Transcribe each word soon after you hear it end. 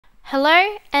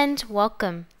Hello and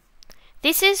welcome.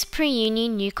 This is Pre-Uni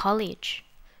New College.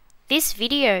 This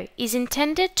video is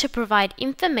intended to provide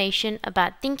information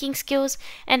about thinking skills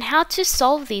and how to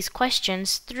solve these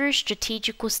questions through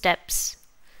strategical steps.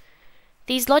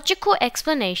 These logical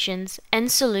explanations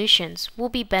and solutions will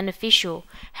be beneficial.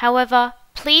 However,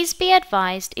 please be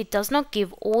advised it does not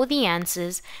give all the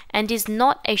answers and is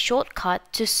not a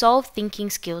shortcut to solve thinking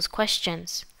skills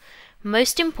questions.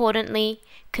 Most importantly,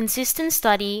 consistent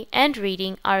study and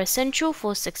reading are essential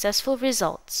for successful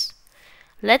results.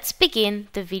 Let's begin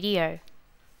the video.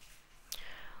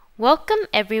 Welcome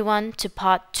everyone to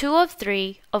part 2 of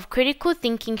 3 of Critical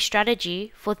Thinking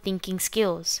Strategy for Thinking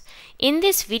Skills. In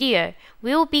this video,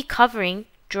 we will be covering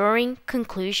drawing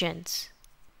conclusions.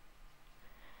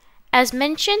 As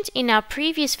mentioned in our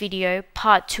previous video,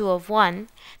 part 2 of 1,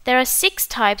 there are 6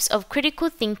 types of critical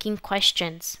thinking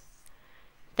questions.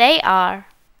 They are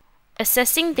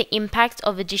assessing the impact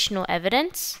of additional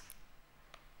evidence,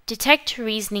 detect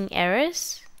reasoning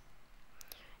errors,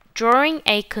 drawing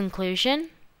a conclusion,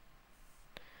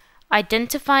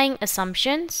 identifying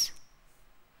assumptions,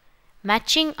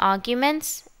 matching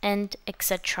arguments, and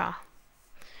etc.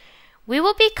 We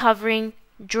will be covering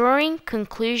drawing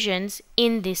conclusions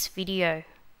in this video.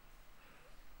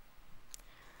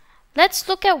 Let's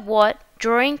look at what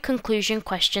drawing conclusion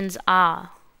questions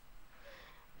are.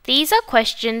 These are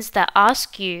questions that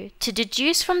ask you to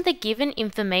deduce from the given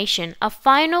information a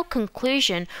final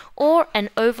conclusion or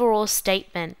an overall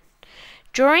statement.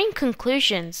 Drawing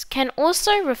conclusions can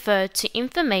also refer to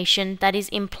information that is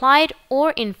implied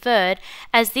or inferred,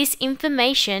 as this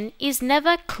information is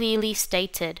never clearly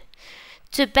stated.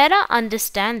 To better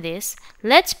understand this,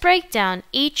 let's break down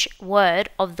each word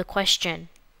of the question.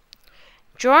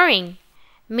 Drawing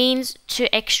means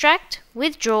to extract,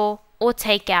 withdraw, or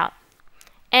take out.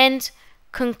 And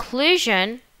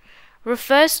conclusion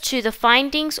refers to the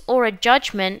findings or a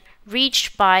judgment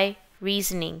reached by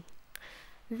reasoning.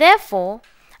 Therefore,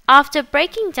 after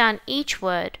breaking down each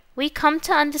word, we come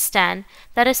to understand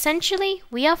that essentially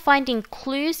we are finding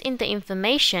clues in the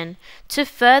information to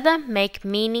further make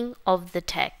meaning of the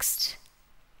text.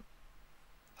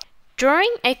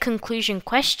 Drawing a conclusion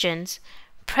questions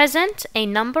present a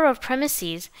number of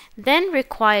premises, then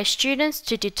require students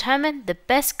to determine the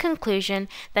best conclusion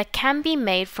that can be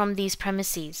made from these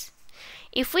premises.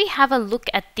 If we have a look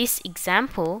at this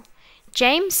example,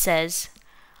 James says,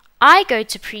 "I go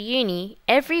to pre-uni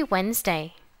every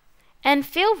Wednesday." And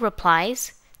Phil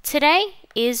replies, "Today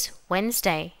is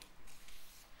Wednesday."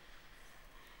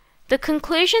 The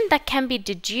conclusion that can be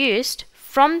deduced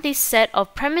from this set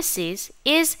of premises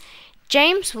is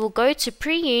James will go to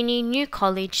Pre-Uni New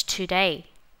College today.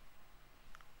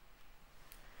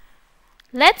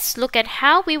 Let's look at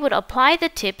how we would apply the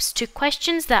tips to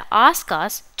questions that ask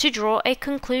us to draw a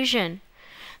conclusion.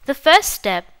 The first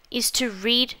step is to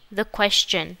read the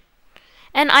question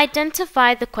and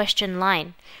identify the question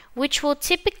line, which will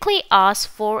typically ask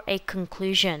for a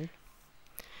conclusion.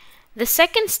 The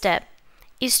second step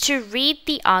is to read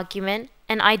the argument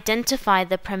and identify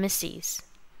the premises.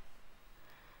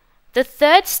 The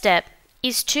third step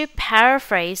is to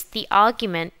paraphrase the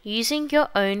argument using your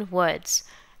own words.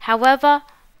 However,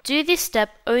 do this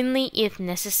step only if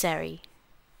necessary.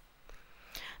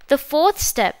 The fourth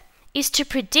step is to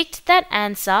predict that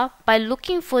answer by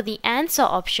looking for the answer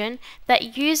option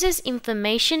that uses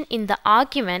information in the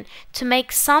argument to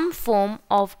make some form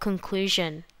of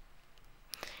conclusion.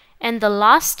 And the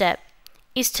last step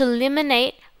is to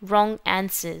eliminate wrong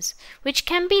answers, which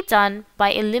can be done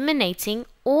by eliminating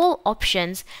all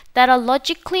options that are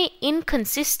logically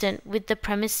inconsistent with the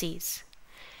premises.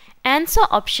 Answer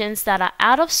options that are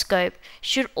out of scope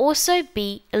should also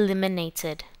be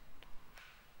eliminated.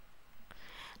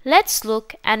 Let's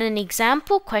look at an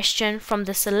example question from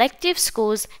the Selective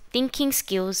Schools Thinking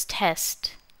Skills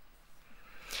test.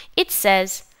 It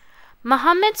says,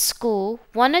 Muhammad's school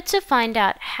wanted to find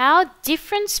out how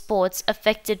different sports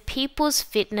affected people's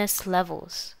fitness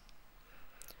levels.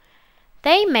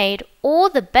 They made all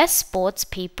the best sports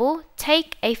people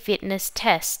take a fitness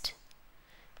test.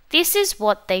 This is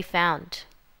what they found.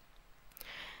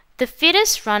 The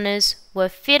fittest runners were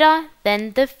fitter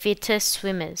than the fittest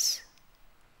swimmers.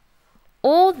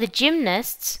 All the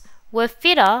gymnasts were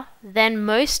fitter than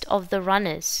most of the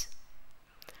runners.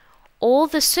 All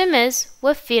the swimmers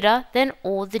were fitter than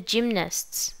all the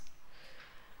gymnasts.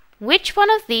 Which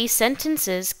one of these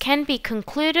sentences can be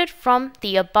concluded from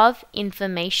the above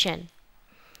information?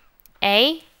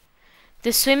 A.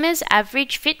 The swimmers'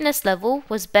 average fitness level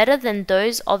was better than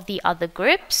those of the other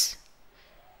groups.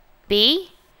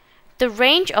 B. The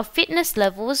range of fitness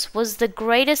levels was the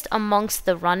greatest amongst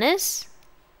the runners.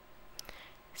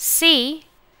 C.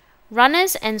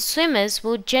 Runners and swimmers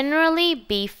will generally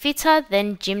be fitter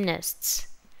than gymnasts.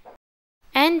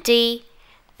 And D.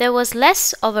 There was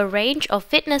less of a range of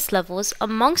fitness levels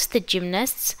amongst the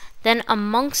gymnasts than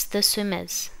amongst the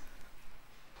swimmers.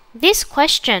 This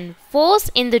question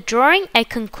falls in the drawing a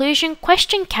conclusion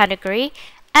question category,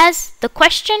 as the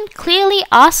question clearly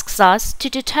asks us to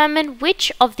determine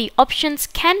which of the options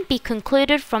can be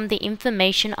concluded from the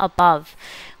information above,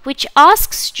 which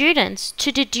asks students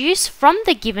to deduce from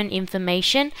the given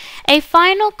information a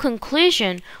final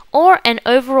conclusion or an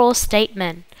overall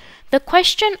statement. The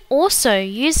question also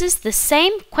uses the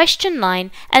same question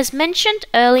line as mentioned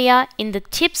earlier in the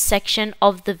tips section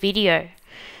of the video.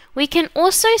 We can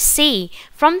also see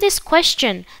from this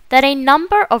question that a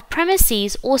number of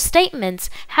premises or statements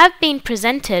have been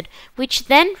presented, which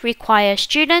then require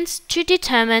students to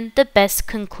determine the best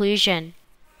conclusion.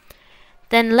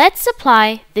 Then let's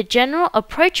apply the general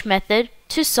approach method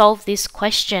to solve this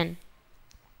question.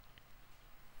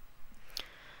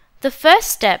 The first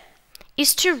step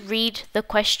is to read the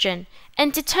question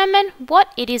and determine what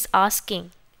it is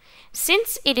asking.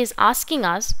 Since it is asking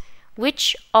us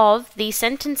which of these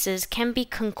sentences can be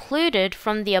concluded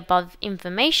from the above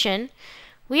information,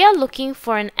 we are looking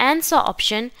for an answer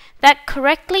option that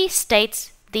correctly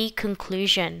states the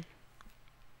conclusion.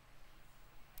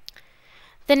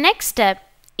 The next step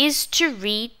is to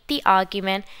read the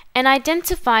argument and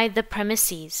identify the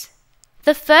premises.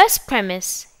 The first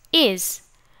premise is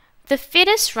the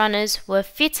fittest runners were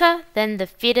fitter than the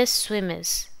fittest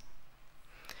swimmers.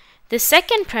 The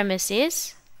second premise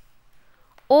is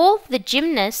all the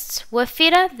gymnasts were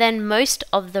fitter than most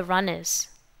of the runners.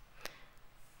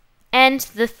 And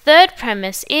the third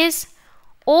premise is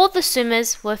all the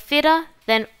swimmers were fitter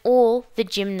than all the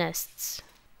gymnasts.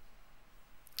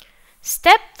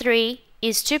 Step 3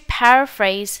 is to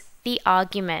paraphrase the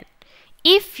argument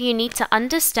if you need to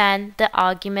understand the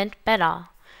argument better.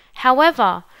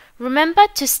 However, remember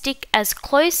to stick as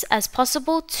close as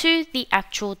possible to the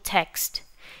actual text.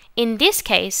 In this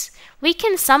case, we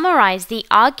can summarize the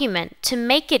argument to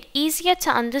make it easier to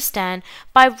understand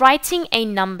by writing a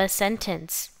number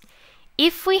sentence.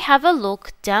 If we have a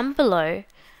look down below,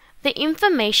 the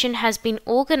information has been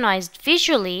organized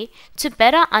visually to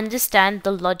better understand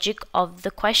the logic of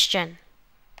the question.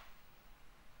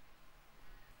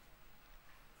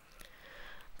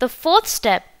 The fourth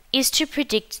step is to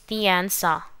predict the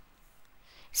answer.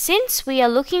 Since we are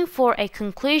looking for a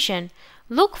conclusion,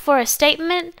 look for a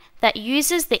statement that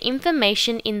uses the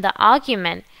information in the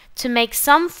argument to make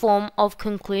some form of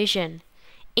conclusion.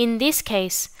 In this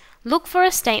case, look for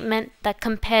a statement that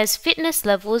compares fitness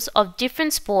levels of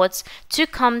different sports to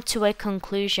come to a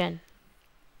conclusion.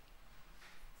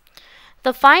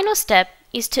 The final step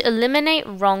is to eliminate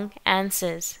wrong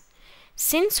answers.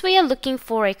 Since we are looking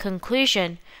for a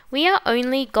conclusion, we are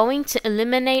only going to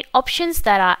eliminate options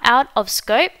that are out of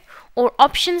scope or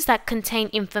options that contain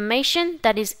information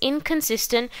that is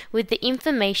inconsistent with the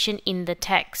information in the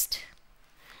text.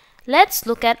 Let's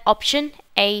look at option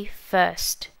A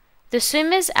first. The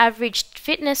swimmers' average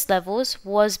fitness levels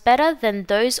was better than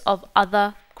those of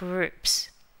other groups.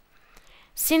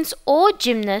 Since all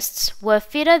gymnasts were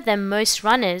fitter than most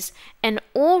runners and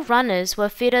all runners were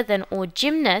fitter than all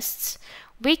gymnasts,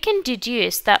 we can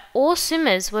deduce that all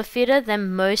swimmers were fitter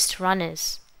than most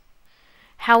runners.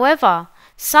 However,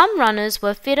 some runners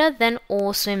were fitter than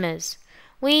all swimmers.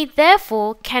 We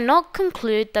therefore cannot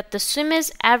conclude that the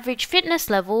swimmer's average fitness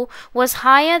level was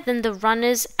higher than the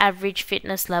runner's average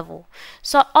fitness level.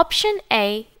 So option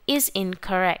A is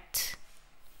incorrect.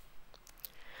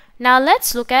 Now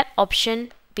let's look at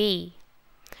option B.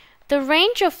 The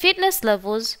range of fitness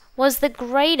levels was the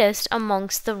greatest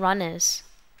amongst the runners.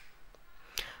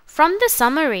 From the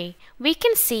summary, we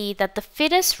can see that the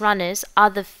fittest runners are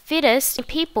the fittest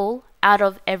people out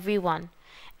of everyone,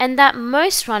 and that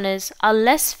most runners are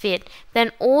less fit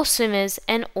than all swimmers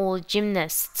and all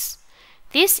gymnasts.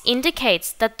 This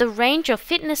indicates that the range of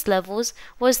fitness levels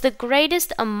was the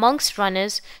greatest amongst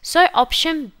runners, so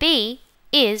option B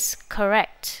is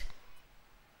correct.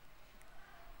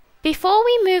 Before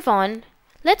we move on,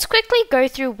 let's quickly go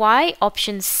through why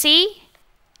options C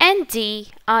and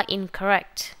D are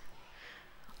incorrect.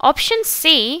 Option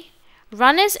C,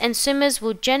 runners and swimmers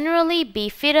will generally be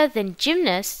fitter than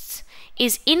gymnasts,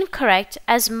 is incorrect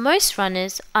as most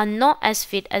runners are not as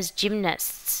fit as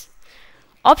gymnasts.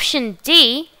 Option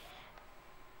D,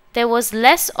 there was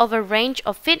less of a range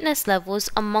of fitness levels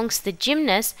amongst the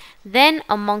gymnasts than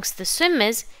amongst the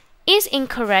swimmers, is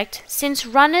incorrect since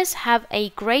runners have a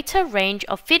greater range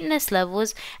of fitness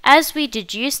levels as we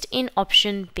deduced in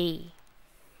option B.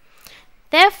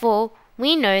 Therefore,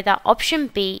 we know that option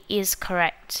B is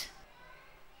correct.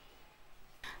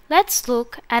 Let's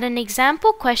look at an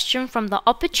example question from the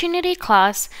Opportunity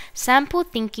Class Sample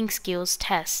Thinking Skills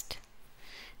test.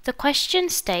 The question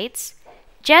states,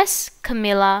 Jess,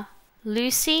 Camilla,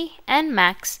 Lucy, and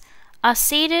Max are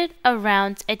seated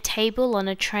around a table on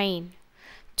a train.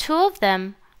 Two of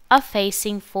them are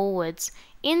facing forwards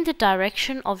in the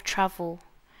direction of travel,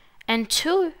 and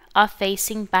two are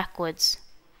facing backwards.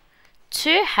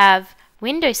 Two have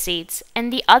window seats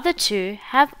and the other two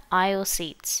have aisle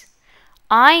seats.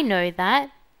 I know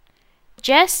that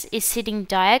Jess is sitting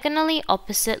diagonally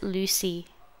opposite Lucy.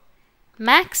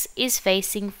 Max is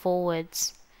facing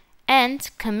forwards, and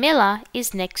Camilla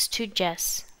is next to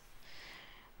Jess.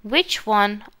 Which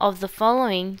one of the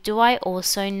following do I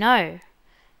also know?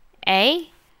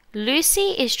 A.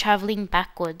 Lucy is traveling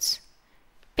backwards.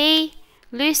 B.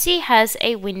 Lucy has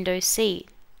a window seat.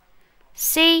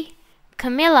 C.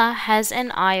 Camilla has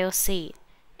an aisle seat.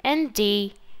 And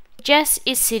D. Jess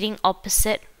is sitting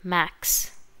opposite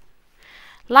Max.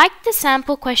 Like the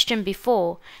sample question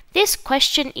before, this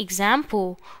question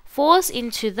example falls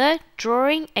into the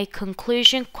drawing a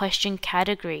conclusion question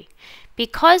category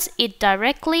because it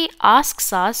directly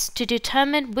asks us to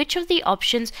determine which of the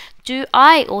options do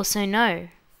I also know.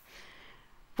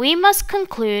 We must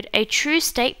conclude a true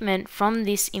statement from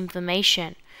this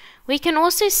information. We can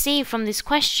also see from this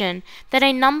question that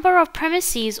a number of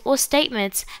premises or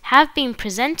statements have been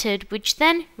presented which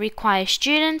then require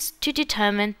students to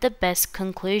determine the best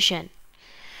conclusion.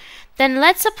 Then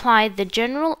let's apply the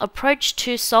general approach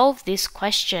to solve this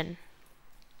question.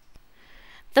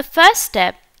 The first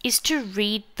step is to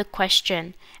read the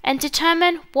question and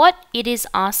determine what it is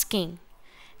asking.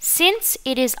 Since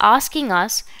it is asking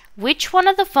us which one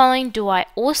of the following do I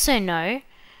also know,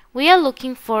 we are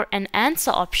looking for an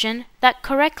answer option that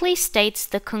correctly states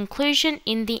the conclusion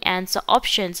in the answer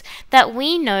options that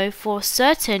we know for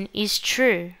certain is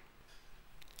true.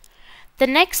 The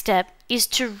next step is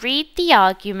to read the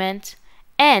argument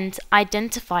and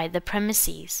identify the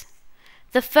premises.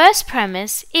 The first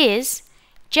premise is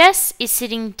Jess is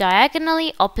sitting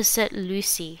diagonally opposite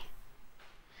Lucy.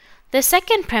 The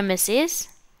second premise is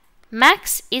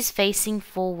Max is facing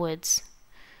forwards.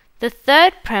 The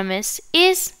third premise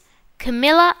is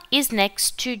Camilla is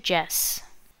next to Jess.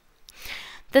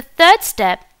 The third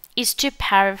step is to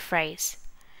paraphrase.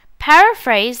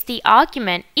 Paraphrase the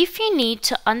argument if you need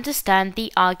to understand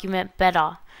the argument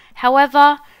better.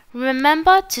 However,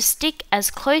 remember to stick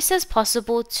as close as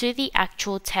possible to the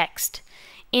actual text.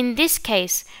 In this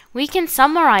case, we can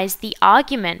summarize the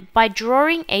argument by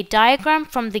drawing a diagram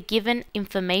from the given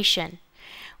information.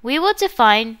 We will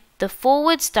define the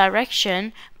forwards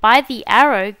direction by the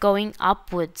arrow going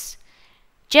upwards.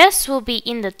 Jess will be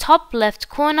in the top left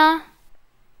corner,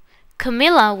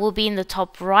 Camilla will be in the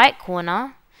top right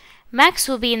corner, Max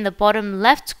will be in the bottom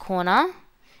left corner,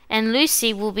 and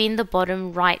Lucy will be in the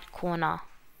bottom right corner.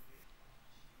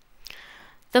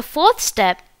 The fourth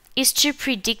step is to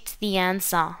predict the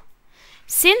answer.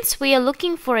 Since we are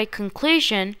looking for a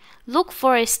conclusion, look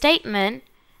for a statement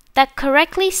that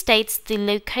correctly states the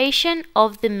location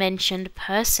of the mentioned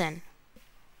person.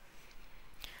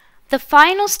 The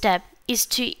final step is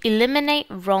to eliminate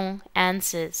wrong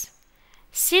answers.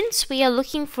 Since we are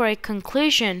looking for a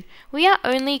conclusion, we are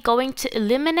only going to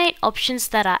eliminate options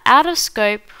that are out of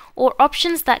scope or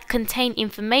options that contain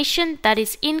information that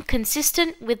is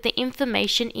inconsistent with the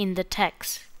information in the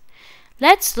text.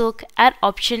 Let's look at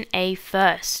option A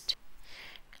first.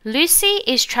 Lucy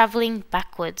is traveling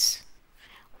backwards.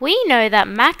 We know that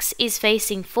Max is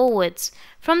facing forwards.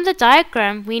 From the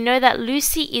diagram, we know that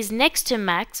Lucy is next to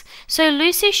Max, so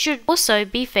Lucy should also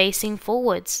be facing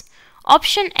forwards.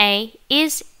 Option A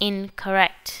is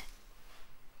incorrect.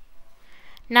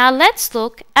 Now let's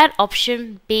look at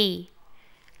option B.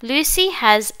 Lucy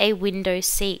has a window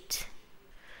seat.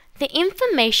 The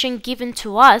information given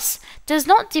to us does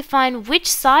not define which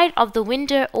side of the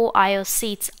window or aisle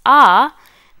seats are.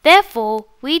 Therefore,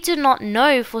 we do not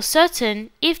know for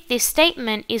certain if this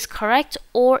statement is correct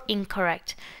or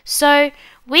incorrect, so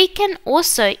we can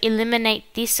also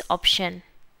eliminate this option.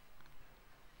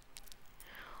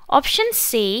 Option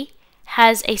C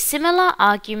has a similar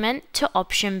argument to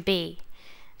option B.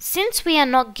 Since we are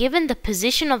not given the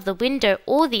position of the window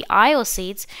or the aisle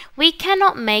seats, we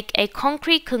cannot make a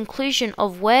concrete conclusion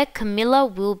of where Camilla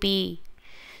will be,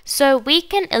 so we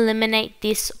can eliminate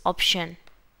this option.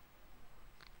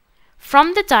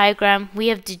 From the diagram, we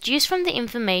have deduced from the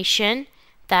information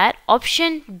that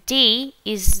option D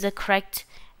is the correct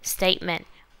statement,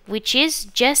 which is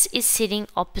Jess is sitting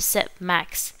opposite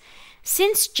Max.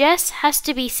 Since Jess has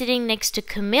to be sitting next to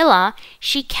Camilla,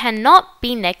 she cannot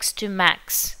be next to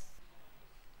Max.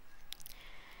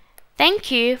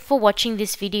 Thank you for watching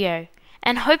this video,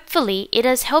 and hopefully it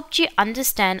has helped you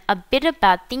understand a bit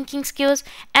about thinking skills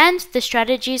and the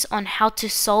strategies on how to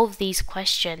solve these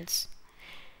questions.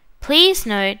 Please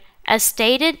note, as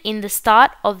stated in the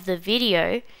start of the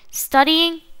video,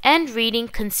 studying and reading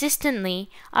consistently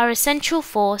are essential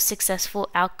for successful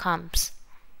outcomes.